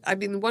little bit, I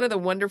mean, one of the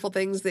wonderful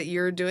things that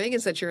you're doing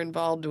is that you're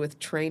involved with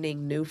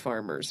training new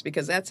farmers,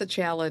 because that's a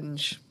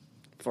challenge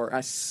for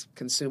us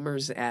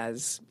consumers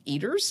as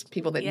eaters,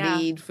 people that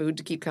need food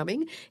to keep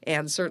coming,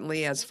 and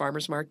certainly as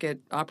farmers market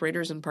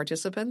operators and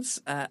participants.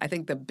 I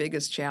think the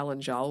biggest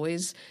challenge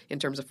always in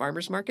terms of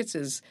farmers markets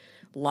is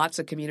lots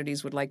of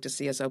communities would like to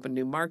see us open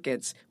new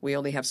markets. We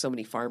only have so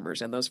many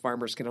farmers, and those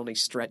farmers can only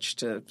stretch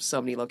to so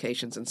many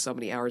locations and so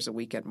many hours a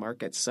week at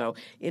markets. So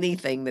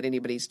anything that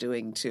anybody's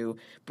doing to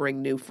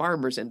bring new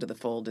farmers into the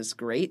fold is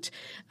great.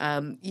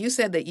 You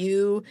said that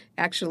you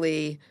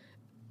actually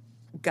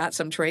got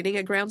some training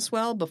at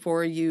Groundswell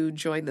before you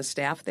joined the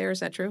staff there.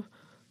 Is that true?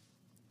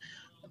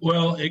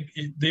 Well,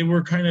 they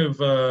were kind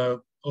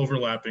of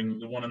overlapping,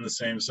 the one and the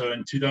same. So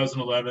in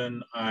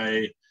 2011,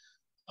 I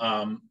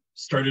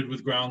started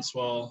with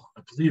Groundswell.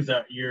 I believe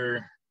that year,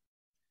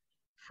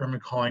 if I'm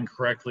recalling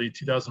correctly,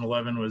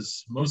 2011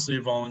 was mostly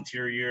a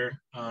volunteer year.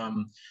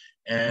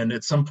 And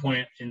at some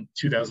point in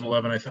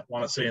 2011, I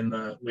want to say in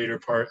the later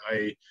part,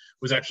 I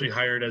was actually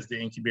hired as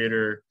the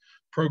incubator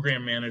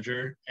program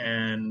manager.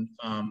 And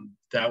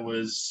that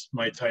was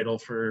my title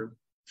for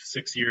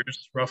 6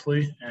 years,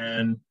 roughly.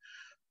 And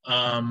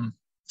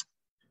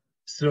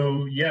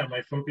so, yeah,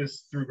 my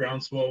focus through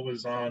Groundswell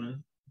was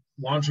on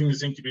launching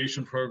this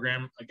incubation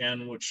program,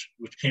 again, which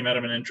came out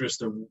of an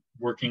interest of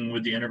working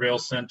with the Intervale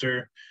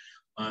Center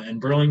in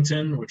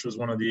Burlington, which was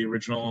one of the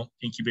original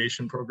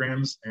incubation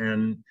programs.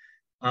 And,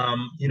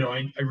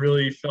 I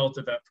really felt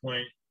at that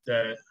point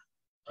that,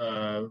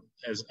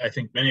 as I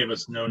think many of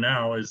us know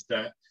now, is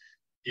that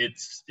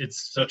it's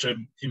such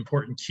an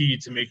important key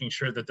to making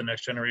sure that the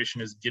next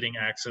generation is getting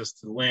access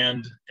to the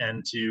land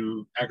and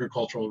to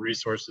agricultural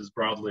resources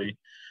broadly.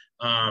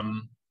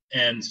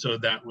 And so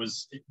that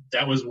was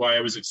why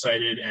I was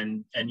excited.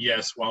 And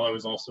yes, while I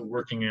was also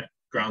working at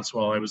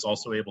Groundswell, I was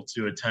also able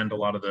to attend a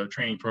lot of the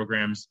training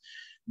programs,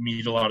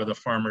 meet a lot of the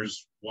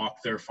farmers,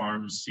 walk their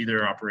farms, see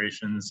their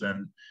operations.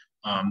 And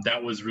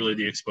that was really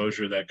the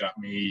exposure that got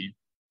me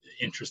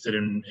interested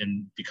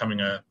in becoming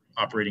a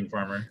operating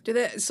farmer.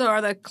 So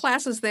are the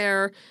classes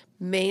there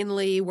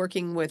mainly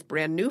working with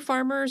brand new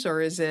farmers,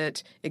 or is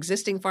it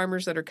existing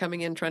farmers that are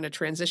coming in trying to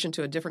transition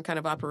to a different kind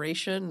of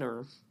operation,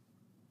 or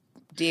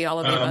all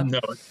of the above? No,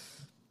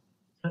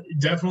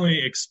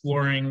 definitely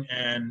exploring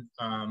and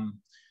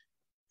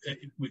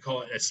we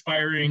call it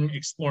aspiring,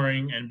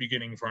 exploring, and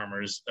beginning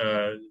farmers.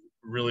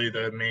 Really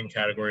the main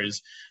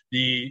categories.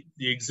 The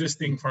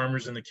existing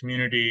farmers in the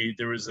community,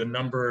 there was a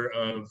number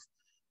of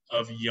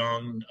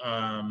young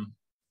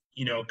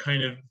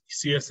kind of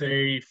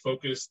CSA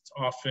focused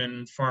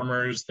often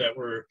farmers that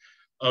were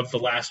of the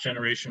last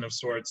generation of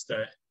sorts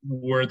that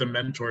were the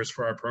mentors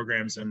for our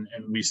programs. And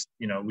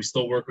we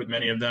still work with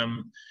many of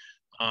them.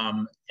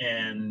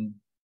 And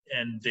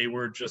they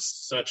were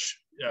just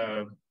such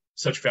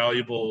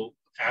valuable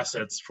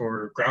assets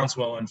for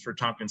Groundswell and for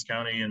Tompkins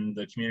County and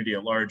the community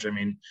at large. I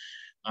mean,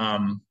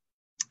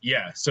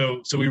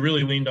 so we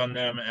really leaned on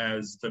them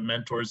as the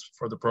mentors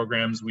for the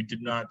programs. We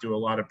did not do a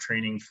lot of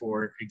training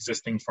for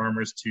existing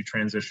farmers to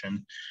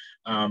transition.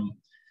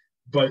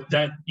 But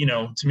that,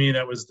 to me,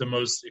 that was the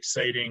most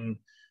exciting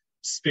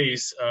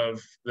space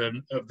of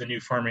the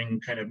new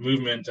farming kind of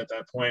movement at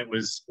that point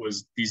was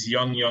these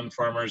young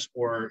farmers,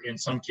 or in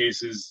some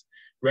cases,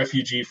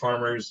 refugee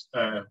farmers,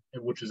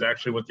 which is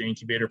actually what the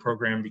incubator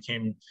program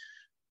became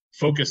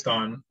focused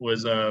on,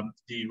 was the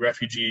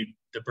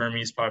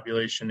Burmese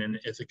population in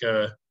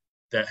Ithaca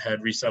that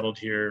had resettled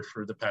here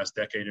for the past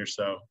decade or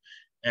so.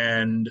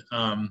 And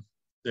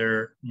there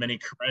are many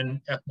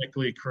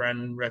ethnically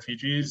Karen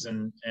refugees,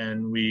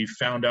 and we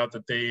found out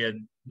that they had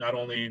not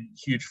only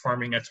huge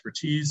farming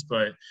expertise,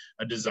 but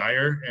a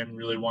desire and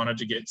really wanted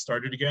to get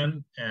started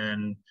again.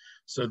 And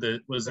so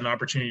that was an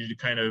opportunity to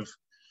kind of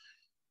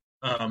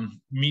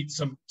meet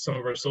some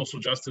of our social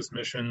justice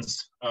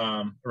missions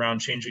around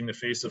changing the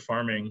face of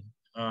farming,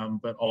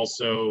 but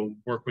also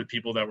work with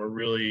people that were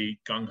really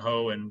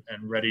gung-ho and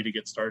ready to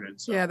get started.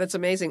 So. Yeah, that's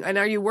amazing. And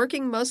are you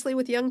working mostly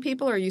with young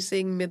people, or are you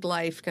seeing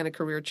midlife kind of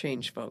career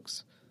change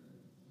folks?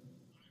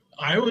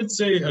 I would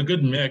say a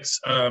good mix.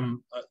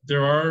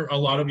 There are a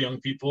lot of young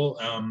people,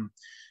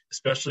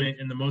 especially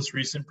in the most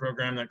recent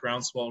program that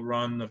Groundswell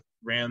ran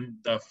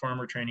the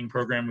farmer training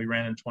program we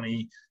ran in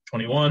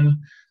 2021,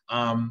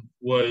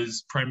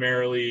 was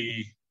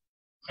primarily,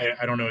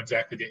 I don't know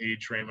exactly the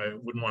age frame, I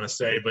wouldn't want to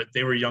say, but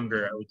they were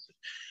younger, I would say.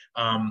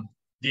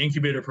 The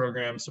incubator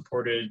program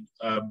supported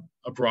a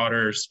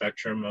broader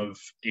spectrum of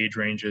age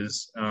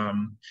ranges,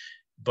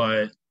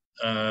 but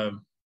not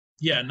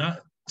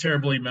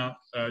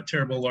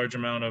terrible large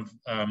amount of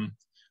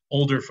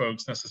older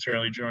folks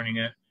necessarily joining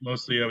it.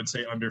 Mostly, I would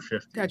say, under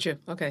 50. Gotcha.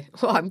 Okay.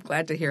 Well, I'm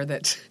glad to hear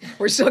that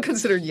we're still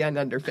considered young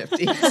under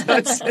 50. So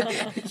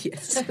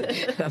yes.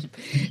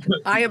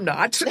 I am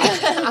not.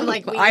 I'm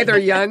like either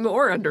young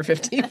or under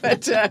 50,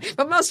 but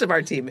most of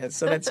our team is,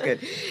 so that's good.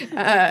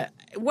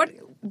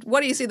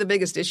 What do you see the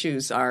biggest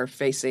issues are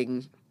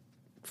facing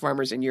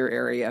farmers in your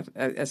area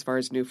as far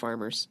as new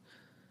farmers?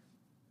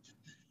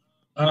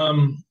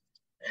 I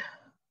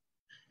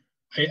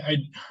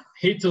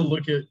hate to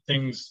look at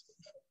things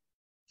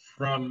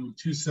from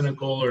too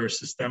cynical or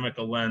systemic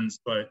a lens,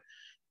 but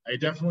I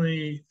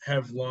definitely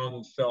have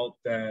long felt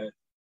that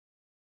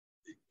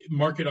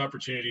market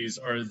opportunities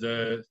are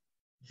the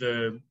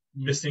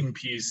missing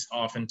piece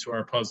often to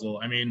our puzzle.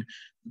 I mean,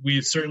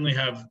 we certainly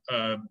have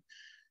a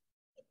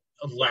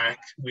lack.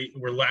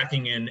 We're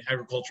lacking in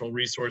agricultural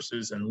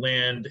resources and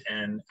land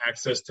and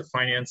access to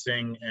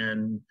financing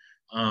and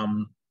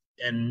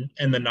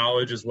the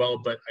knowledge as well.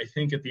 But I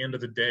think at the end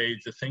of the day,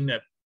 the thing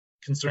that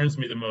concerns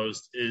me the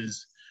most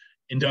is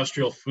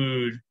industrial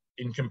food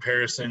in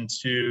comparison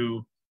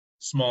to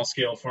small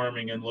scale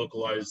farming and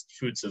localized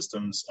food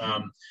systems.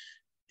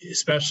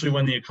 Especially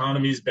when the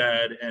economy is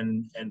bad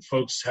and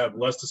folks have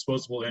less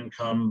disposable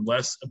income,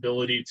 less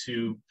ability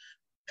to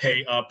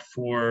pay up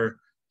for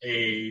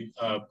a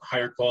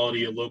higher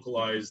quality, a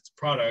localized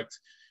product.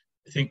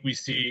 I think we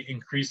see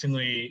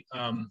increasingly,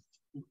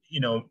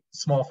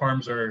 small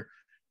farms are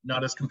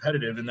not as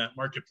competitive in that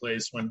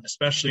marketplace when,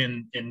 especially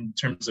in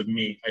terms of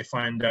meat. I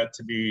find that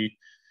to be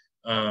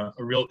a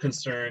real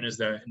concern, is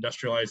that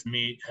industrialized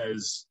meat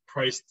has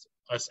priced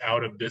us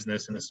out of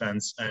business in a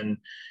sense.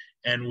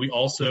 And we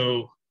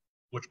also,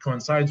 which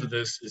coincides with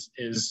this,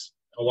 is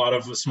a lot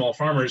of the small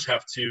farmers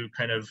have to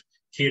kind of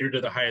cater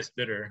to the highest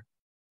bidder.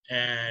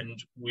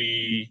 And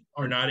we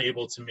are not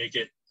able to make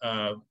it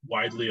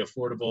widely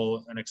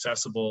affordable and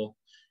accessible,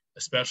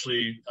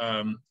 especially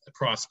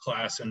across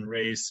class and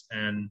race.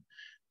 And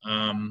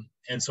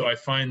so I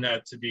find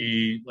that to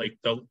be like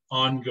the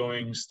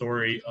ongoing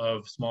story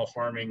of small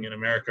farming in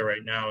America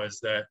right now, is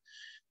that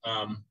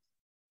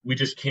we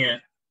just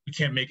can't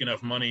make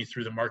enough money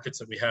through the markets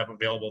that we have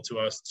available to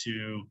us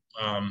to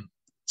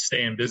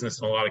stay in business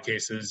in a lot of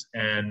cases.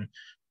 And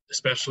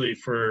especially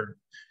for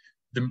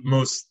the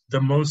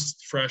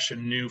most fresh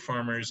and new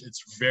farmers,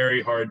 it's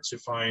very hard to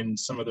find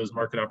some of those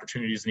market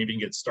opportunities and even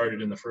get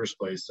started in the first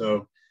place.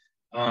 So,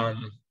 I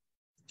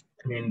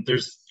mean,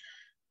 there's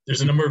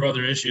a number of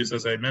other issues,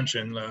 as I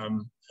mentioned,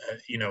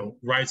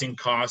 rising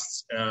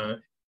costs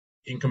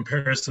in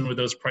comparison with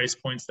those price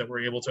points that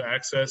we're able to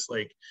access.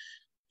 Like,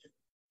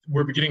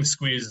 we're getting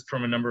squeezed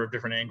from a number of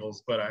different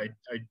angles, but I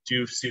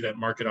do see that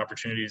market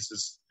opportunities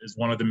is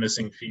one of the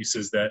missing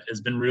pieces that has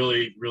been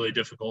really, really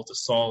difficult to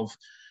solve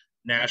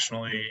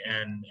nationally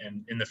and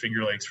in the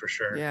Finger Lakes for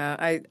sure. Yeah,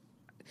 I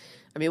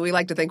mean, we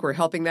like to think we're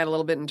helping that a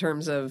little bit in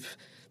terms of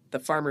the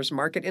farmers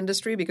market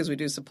industry, because we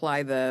do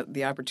supply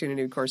the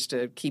opportunity, of course,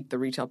 to keep the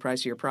retail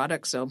price of your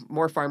product. So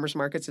more farmers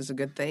markets is a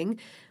good thing.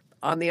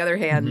 On the other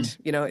hand,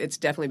 it's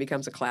definitely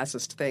becomes a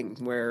classist thing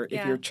where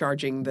if you're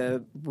charging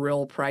the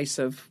real price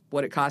of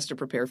what it costs to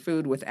prepare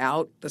food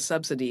without the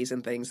subsidies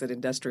and things that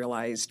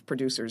industrialized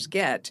producers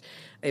get,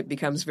 it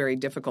becomes very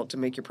difficult to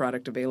make your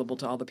product available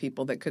to all the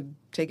people that could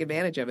take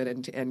advantage of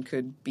it and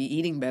could be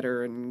eating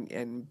better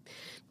and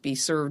be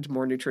served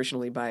more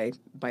nutritionally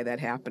by that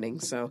happening.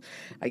 So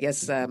I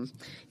guess in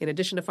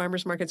addition to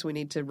farmers markets, we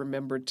need to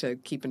remember to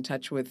keep in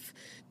touch with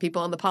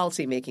people on the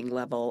policymaking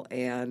level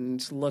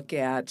and look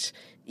at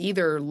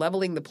either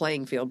leveling the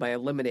playing field by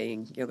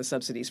eliminating the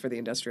subsidies for the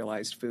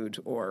industrialized food,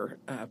 or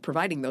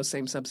providing those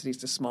same subsidies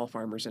to small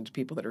farmers and to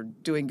people that are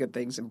doing good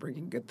things and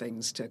bringing good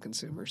things to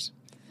consumers.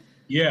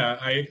 Yeah,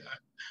 I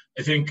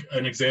think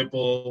an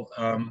example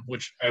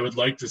which I would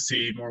like to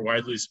see more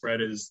widely spread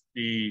is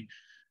the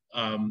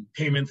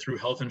payment through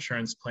health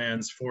insurance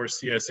plans for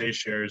CSA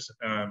shares.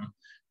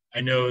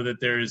 I know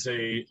that there's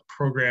a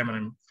program, and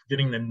I'm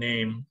forgetting the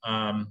name,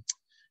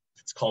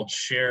 it's called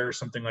Share or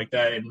something like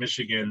that in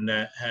Michigan,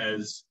 that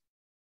has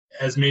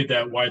made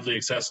that widely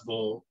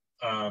accessible.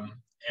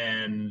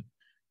 And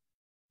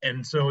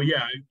so,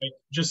 yeah,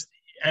 just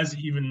as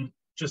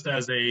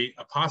a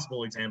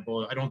possible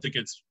example, I don't think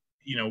it's,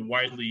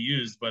 widely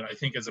used, but I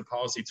think as a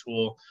policy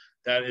tool,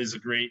 that is a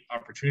great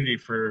opportunity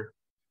for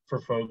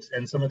folks.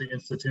 And some of the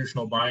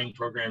institutional buying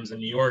programs in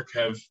New York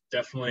have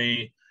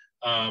definitely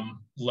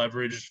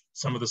leveraged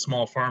some of the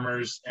small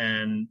farmers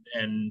and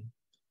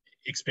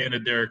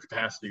expanded their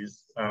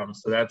capacities.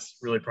 So that's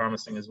really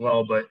promising as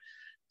well. But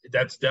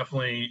that's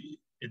definitely,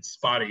 it's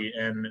spotty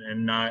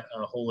and not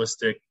a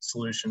holistic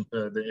solution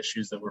to the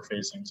issues that we're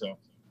facing. So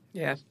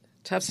yeah.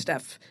 Tough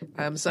stuff.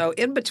 So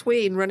in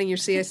between running your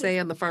CSA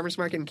on the farmers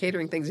market and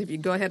catering things, if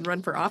you'd go ahead and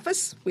run for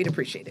office, we'd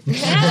appreciate it.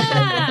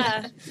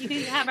 Yeah, you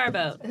can have our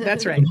vote.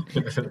 That's right.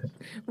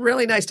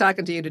 Really nice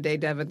talking to you today,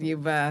 Devon.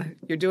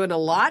 You're doing a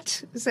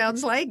lot.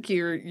 Sounds like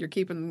you're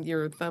keeping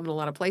your thumb in a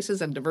lot of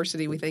places, and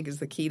diversity, we think, is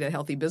the key to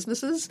healthy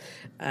businesses.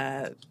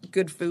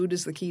 Good food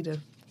is the key to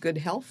good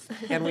health,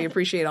 and we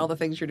appreciate all the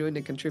things you're doing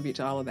to contribute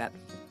to all of that.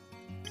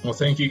 Well,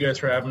 thank you guys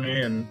for having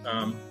me, and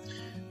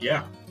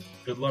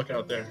good luck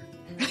out there.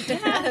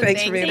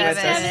 Thanks for being with us.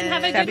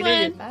 Have a good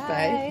one.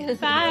 Bye.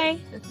 Bye.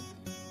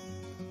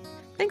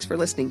 Thanks for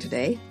listening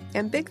today,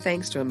 and big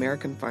thanks to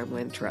American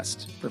Farmland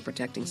Trust for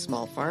protecting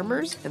small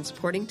farmers and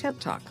supporting Tent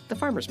Talk, the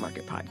Farmers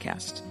Market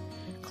podcast.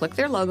 Click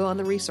their logo on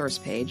the resource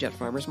page at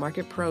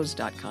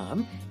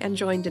farmersmarketpros.com and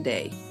join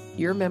today.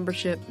 Your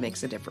membership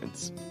makes a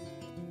difference.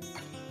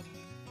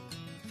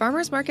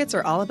 Farmers markets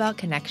are all about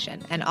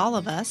connection, and all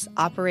of us,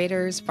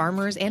 operators,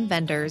 farmers, and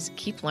vendors,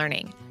 keep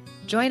learning.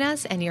 Join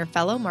us and your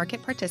fellow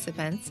market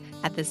participants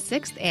at the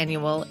 6th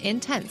Annual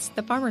Intense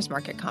the Farmers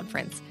Market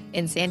Conference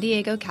in San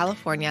Diego,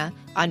 California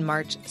on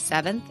March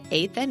 7th,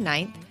 8th, and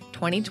 9th,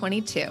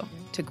 2022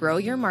 to grow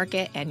your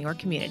market and your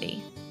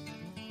community.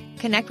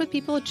 Connect with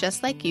people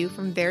just like you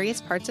from various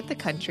parts of the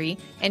country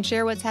and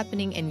share what's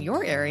happening in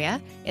your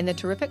area in the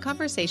terrific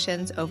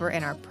conversations over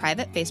in our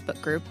private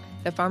Facebook group,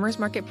 the Farmers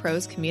Market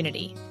Pros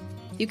Community.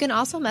 You can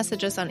also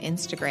message us on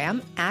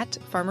Instagram at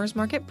Farmers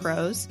Market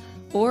Pros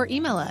or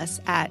email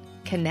us at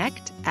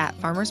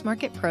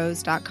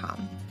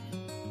connect@farmersmarketpros.com.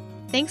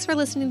 Thanks for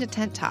listening to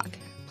Tent Talk.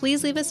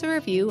 Please leave us a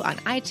review on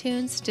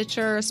iTunes,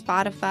 Stitcher,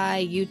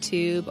 Spotify,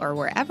 YouTube, or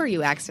wherever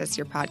you access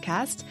your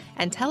podcast,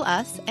 and tell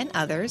us and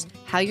others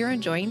how you're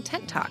enjoying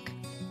Tent Talk.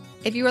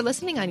 If you are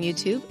listening on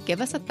YouTube,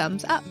 give us a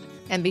thumbs up,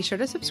 and be sure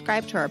to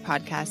subscribe to our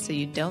podcast so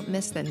you don't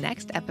miss the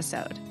next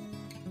episode.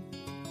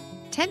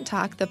 Tent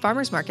Talk, the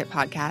Farmers Market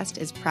podcast,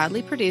 is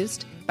proudly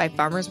produced by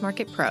Farmers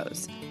Market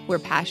Pros, where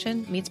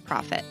passion meets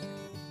profit.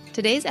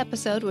 Today's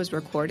episode was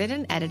recorded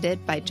and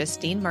edited by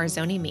Justine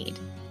Marzoni Mead.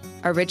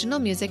 Original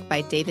music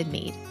by David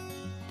Mead.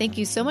 Thank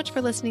you so much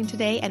for listening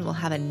today, and we'll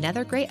have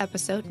another great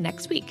episode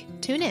next week.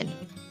 Tune in.